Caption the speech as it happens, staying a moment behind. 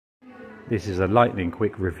This is a lightning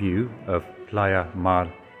quick review of Playa, Mar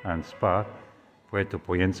and Spa, Puerto,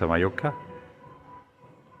 Pollensa, Mallorca.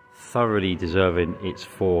 Thoroughly deserving its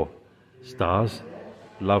 4 stars.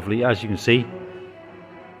 Lovely, as you can see,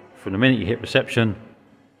 from the minute you hit reception,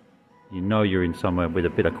 you know you're in somewhere with a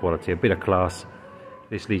bit of quality, a bit of class.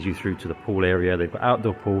 This leads you through to the pool area. They've got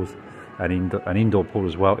outdoor pools and an indoor pool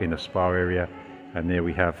as well in the spa area. And there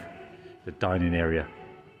we have the dining area,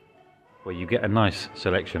 where you get a nice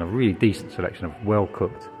selection, a really decent selection of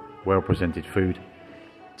well-cooked, well-presented food.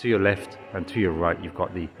 To your left and to your right, you've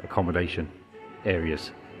got the accommodation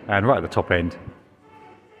areas. And right at the top end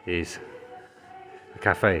is a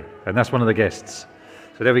cafe, and that's one of the guests.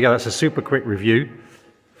 So there we go, that's a super quick review.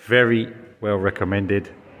 Very well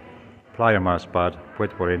recommended. Playa Mar Spa,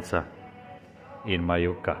 Puerto Pollensa in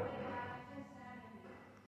Mallorca.